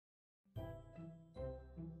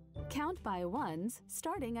Count by ones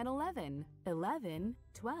starting at 11. 11,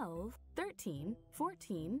 12, 13,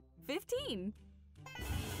 14, 15.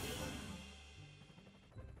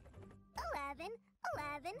 11,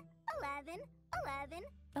 11, 11, 11.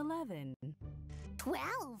 11.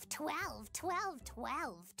 12, 12, 12,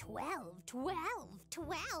 12, 12, 12,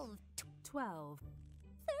 12. 12.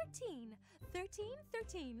 13, 13,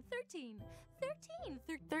 13, 13, 13,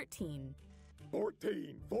 13.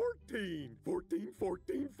 14, 14, 14,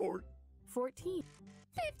 14, 14. 14.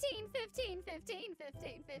 15, 15, 15,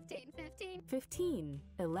 15, 15, 15. 15.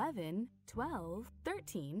 11, 12,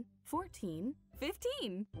 13, 14,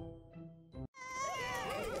 15.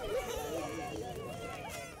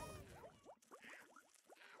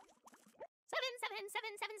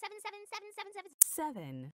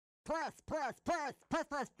 7. Plus.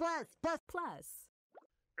 Plus.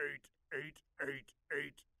 8, 8, 8,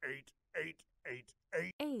 8, 8, 8, 8,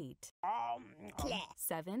 8. 8.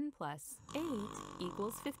 7 plus 8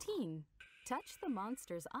 equals 15. Touch the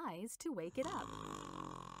monster's eyes to wake it up.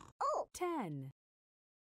 10.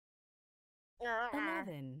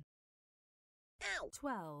 11.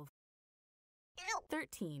 12.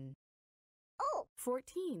 13.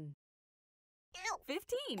 14.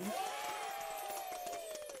 15.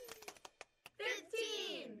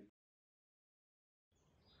 15.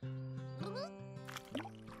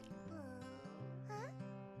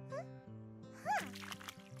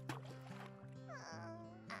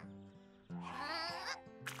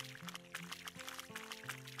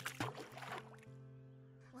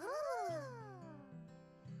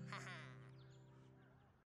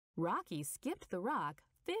 Rocky skipped the rock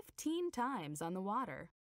 15 times on the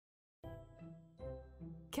water.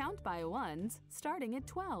 Count by ones starting at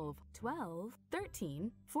 12. 12,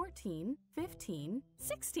 13, 14, 15,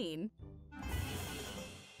 16.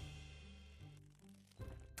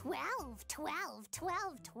 12, 12,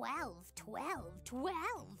 12, 12, 12,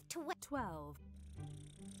 12, 12.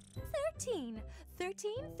 13,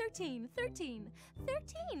 13, 13, 13,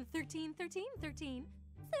 13, 13, 13, 13,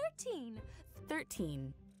 13.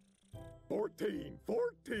 13. 14,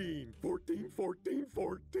 14, 14, 14,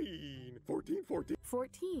 14, 14, 14.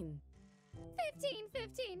 14. 15,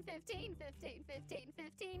 15, 15, 15, 15,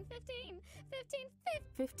 15, 15, 15,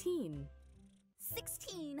 15.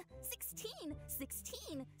 16, 16,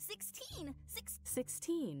 16, 16,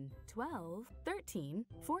 16. 12, 13,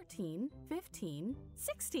 14, 15,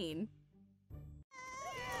 16.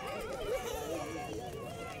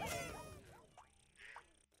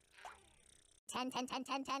 10, 10, 10,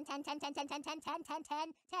 10, 10, 10, 10, 10, 10, 10, 10, 10, 10,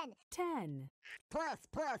 10, 10. 10. Plus.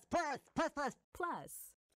 Plus.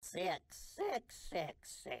 6, 6, 6,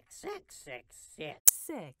 6, 6, 6, 6.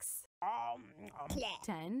 6.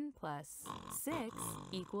 10 plus 6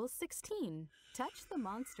 equals 16. Touch the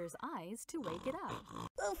monster's eyes to wake it up.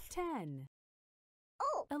 10.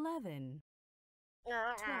 11.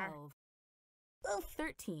 12.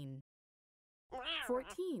 13.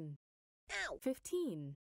 14.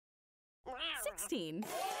 15. 16.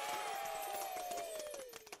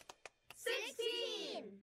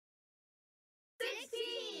 16.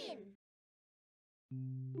 16.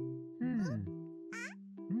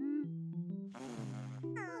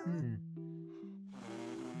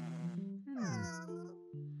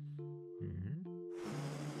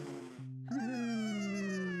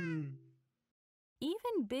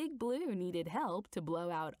 Even Big Blue needed help to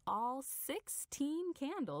blow out all 16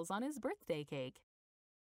 candles on his birthday cake.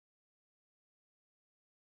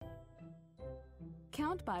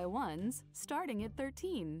 Count by ones starting at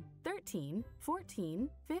 13. 13, 14,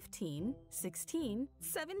 15, 16,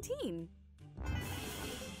 17.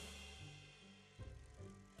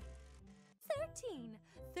 13,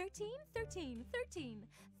 13, 13, 13,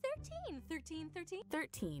 13, 13, 13.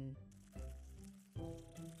 13.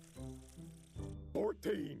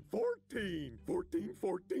 14, 14, 14,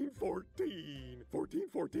 14, 14, 14,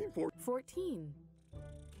 14, 14. 14.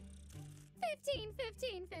 15,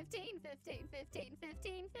 15, 15, 15, 15,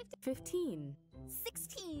 15, 15. 15.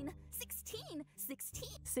 16, 16, 16.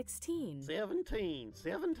 16. 17,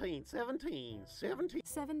 17, 17, 17.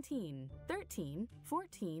 17. 13,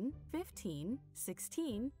 14, 15,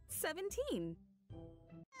 16, 17.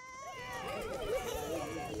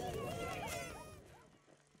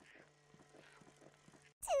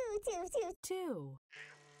 2.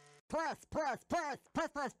 Plus. Plus.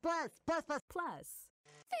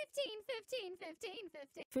 15, 15, 15,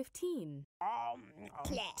 15.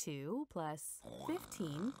 15. 2 plus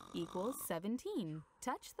 15 equals 17.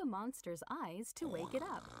 Touch the monster's eyes to wake it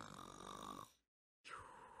up.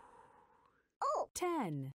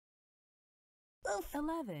 10.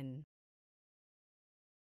 11.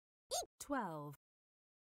 12.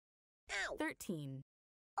 13,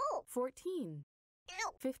 Oh. 14,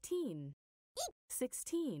 Ow. 15,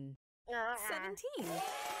 16, 17.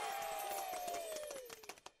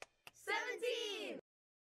 17!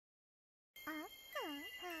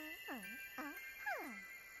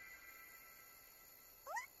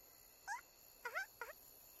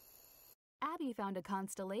 Abby found a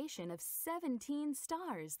constellation of 17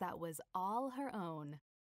 stars that was all her own.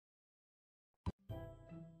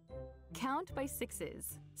 Count by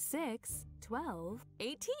sixes. 6, 12,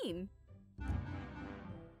 18.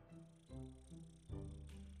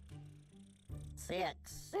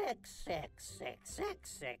 6, 6, 6, 6, 6,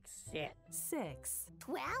 6, 6. 6,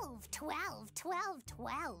 12, 12, 12,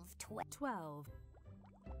 12, 12. 12,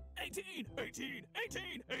 18, 18,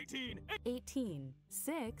 18, 18, 18.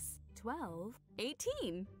 6, 12,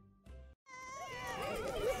 18.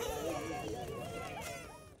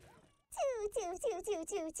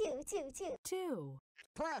 2. 2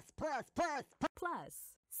 Plus. plus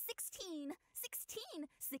 16, 16,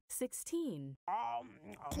 16.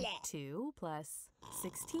 2 plus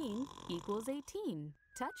 16 equals 18.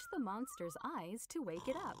 Touch the monster's eyes to wake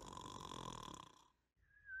it up.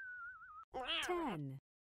 10,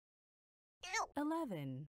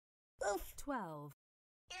 11, Oof. 12,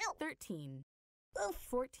 Ow. 13, Oof.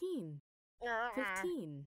 14,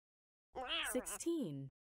 15, 16,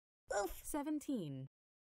 Oof. 17,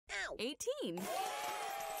 Ow. 18.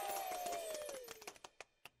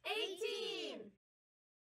 18!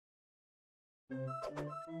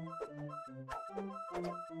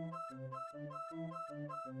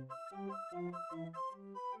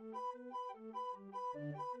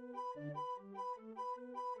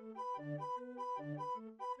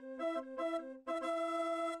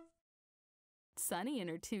 Sunny and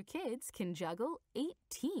her 2 kids can juggle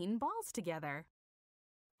 18 balls together.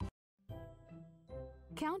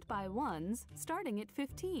 Count by ones, starting at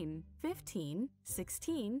 15, 15,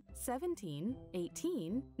 16, 17,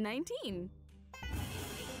 18, 19.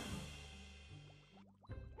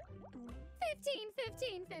 15,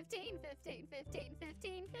 15, 15, 15, 15,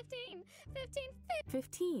 15, 15,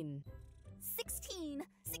 15, 16,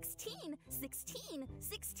 16, 16,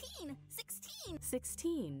 16, 16.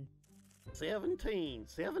 16, 17,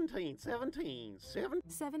 17, 17, 7.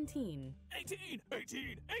 17, 18,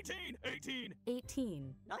 18, 18, 18.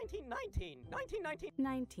 18, 19, 19, 19, 19.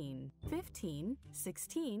 19, 15,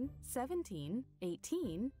 16, 17,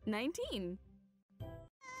 18, 19.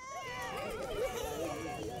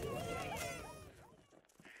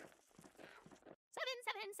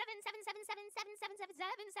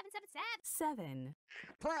 7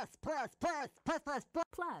 Plus. plus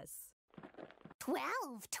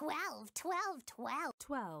 12, 12, 12, 12.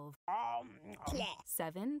 12.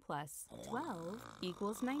 7 Plus. plus 12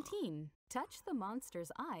 equals 19. Touch the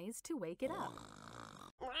monster's eyes to wake it up.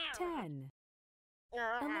 10,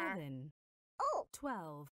 11, Oh.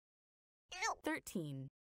 12, Ow. 13,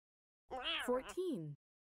 14,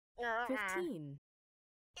 15,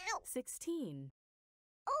 Ow. 16,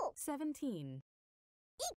 Oh. 17,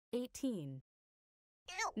 18,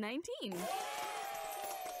 Ow. 19.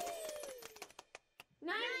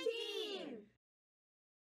 19!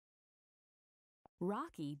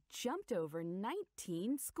 Rocky jumped over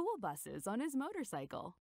 19 school buses on his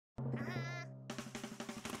motorcycle.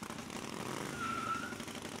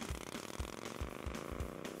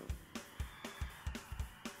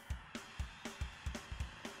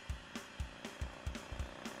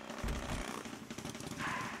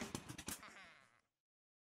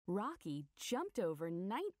 Rocky jumped over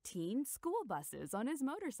 19 school buses on his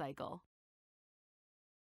motorcycle.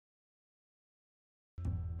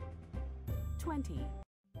 20.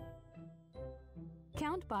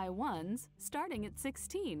 Count by ones, starting at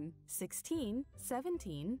 16, 16,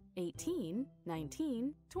 17, 18,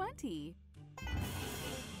 19, 20.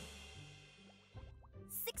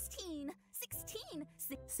 16, 16,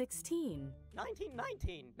 16, 19,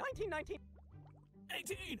 19, 19, 19.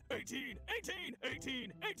 18, 18, 18,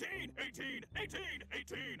 18, 18, 18, 18,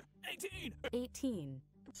 18, 18. 18,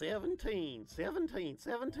 17, 17,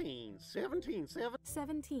 17, 17, 7.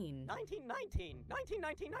 17, 19, 19, 19,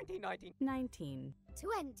 19, 19, 19. 19,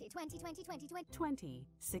 20, 20, 20, 20, 20. 20,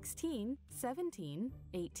 16, 17,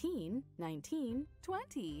 18, 19,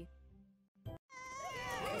 20.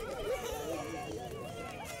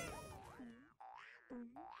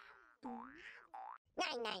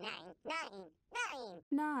 9, 9, 9, 9,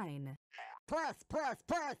 9. 9 Plus. plus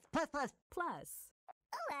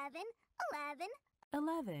 11, 11.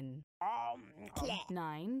 11.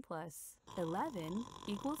 9 plus 11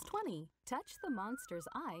 equals 20. Touch the monster's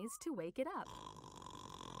eyes to wake it up.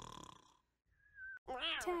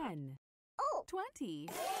 10, Oh. 20.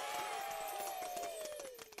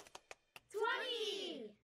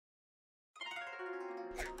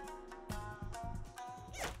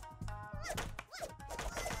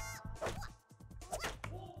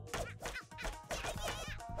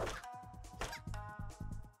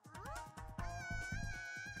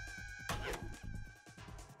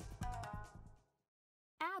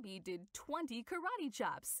 Daddy did 20 karate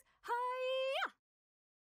chops. Hi-ya!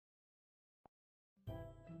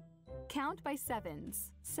 Count by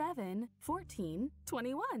sevens. 7, 14,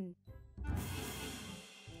 21.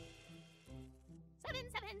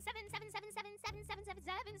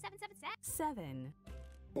 7.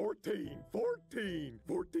 14, 14,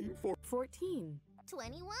 14, 14.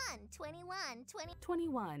 21.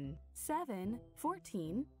 21. 7,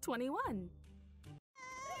 14, 21.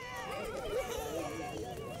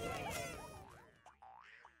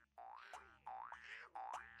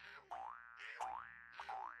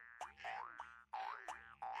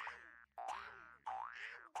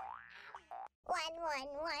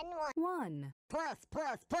 1. Plus.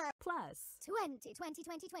 Plus. 20.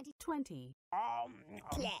 20.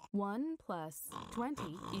 1 plus 20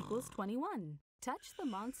 equals 21. Touch the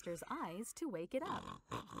monster's eyes to wake it up.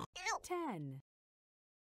 10.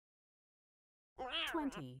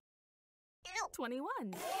 20.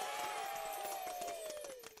 21.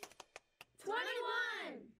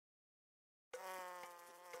 21!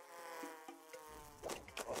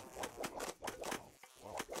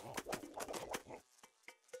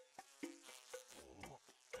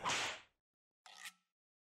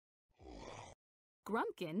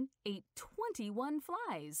 Grumpkin ate 21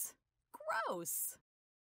 flies. Gross!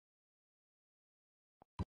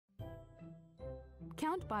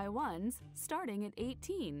 Count by ones, starting at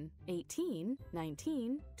 18. 18,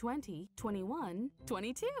 19, 20, 21,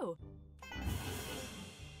 22.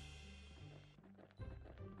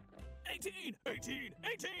 18, 18,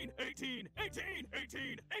 18, 18, 18, 18,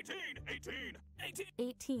 18, 18, 18.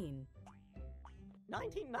 18.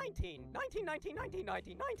 19, 19, 19, 19, 19, 19,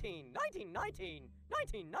 19, 19, 19,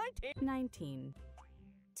 19, 19. 19.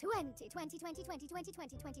 20. 20. 20. 20. 20. 20.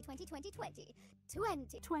 20. 20. 20. 20.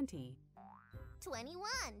 20. 20. 21.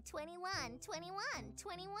 21. 21.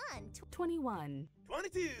 21. 21.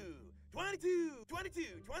 22, 22,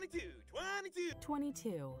 22, 22, 22.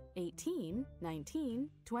 22. 18, 19,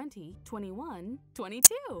 20, 21,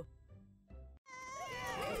 22.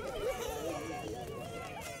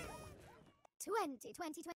 20.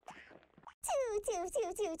 20. 2.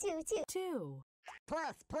 2.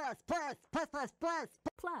 Plus. Plus.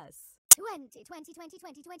 20. 20. 20.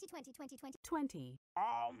 20. 20. 20. 20. 20.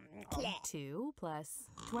 20. 2 plus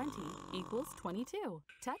 20 equals 22.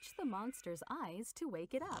 Touch the monster's eyes to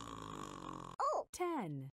wake it up.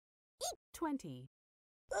 10. 20.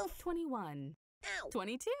 21.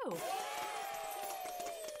 22. 22!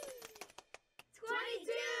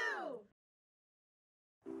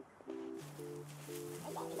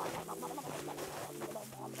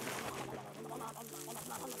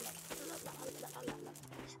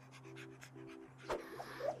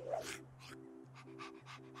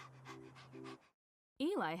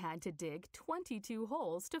 Eli had to dig 22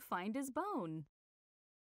 holes to find his bone.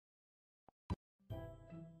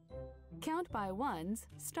 Count by ones,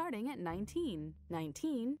 starting at 19.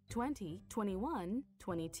 19, 20, 21,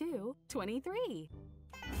 22, 23.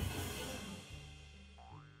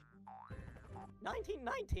 19,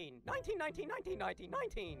 19, 19, 19, 19, 19,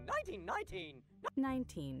 19, 19, 19.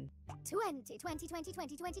 19. 20. 20. 20. 20.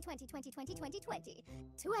 20. 20. 20. 20. 20. 20.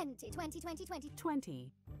 20. 20. 20. 20.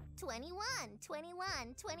 20. 21.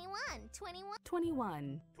 21. 21. 21.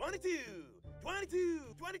 21. 22, 22,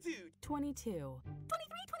 22. 22.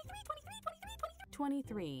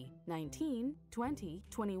 23. 19, 20,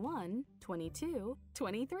 21, 22,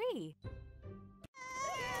 23.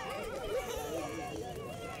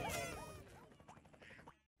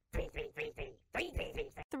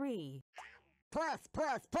 3. Plus.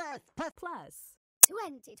 Plus.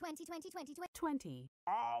 20. 20. 20. 20. 20. 20.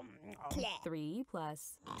 3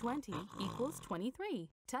 plus 20 equals 23.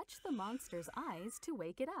 Touch the monster's eyes to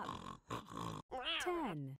wake it up.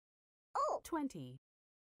 10. 20.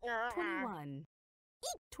 21.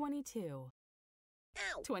 22.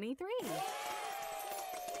 23.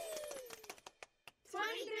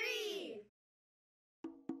 23!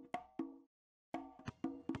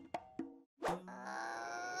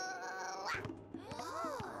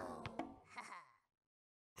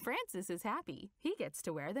 Francis is happy. He gets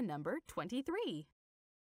to wear the number 23.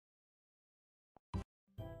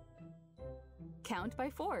 Count by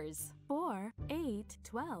fours. 4, 8,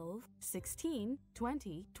 12, 16,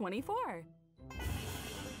 20, 24.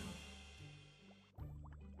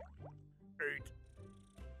 8,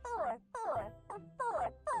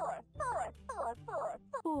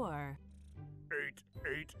 4. 8,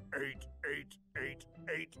 8, 8, 8, 8,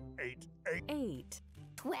 8, 8, 8. 8.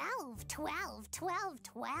 12. 12. 12.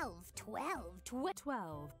 12. 12.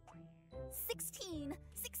 12. 16.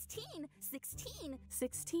 16. 16.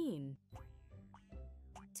 16.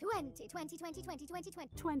 20, 20, 20, 20, 20, 20.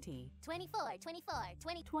 20, 24, 24,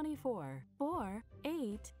 20. 24, 4,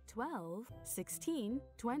 8, 12, 16,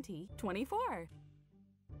 20, 24.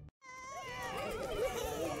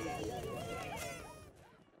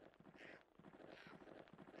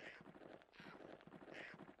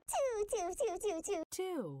 2.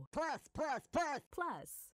 2 Plus. plus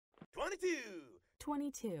 22.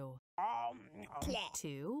 22.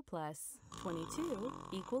 2 plus 22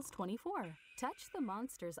 equals 24. Touch the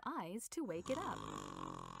monster's eyes to wake it up.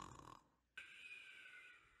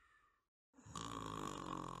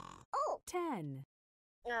 Oh. 10,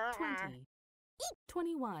 20,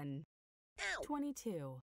 21,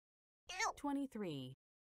 22, 23,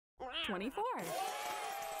 24.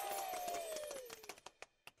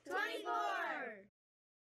 24.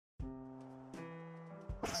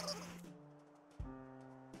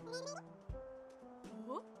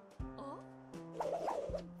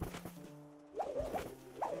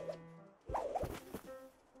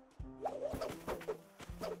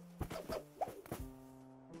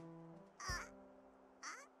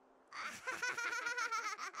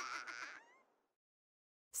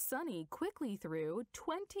 Sunny quickly threw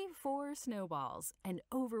 24 snowballs and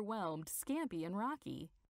overwhelmed Scampy and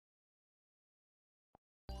Rocky.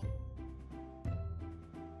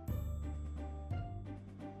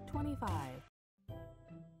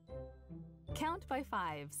 Count by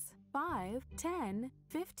fives. 5, 10,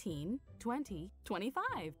 15, 20,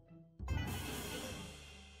 25.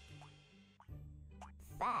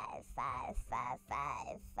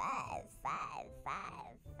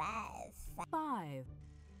 5.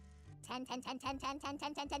 5,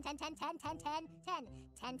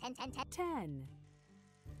 10.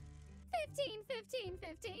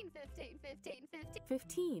 10, 15.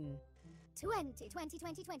 15,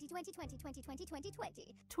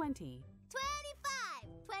 20. 20.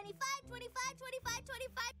 20,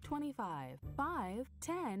 25. 5,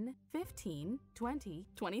 10, 15, 20,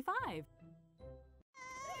 25.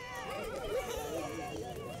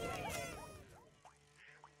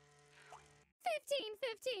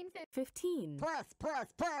 15 Plus.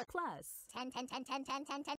 plus 10.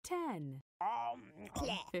 10.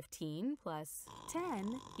 15 plus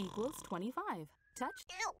 10 equals 25. Touch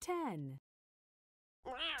 10.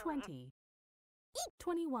 20,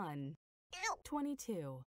 21,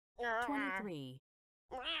 22, 23,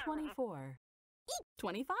 24,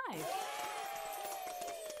 25.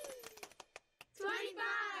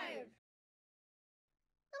 25.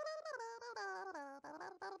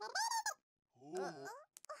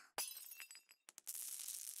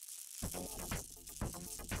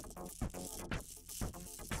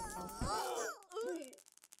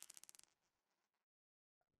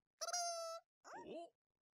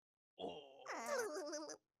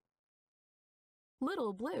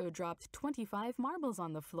 Little Blue dropped 25 marbles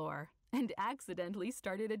on the floor and accidentally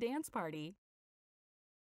started a dance party.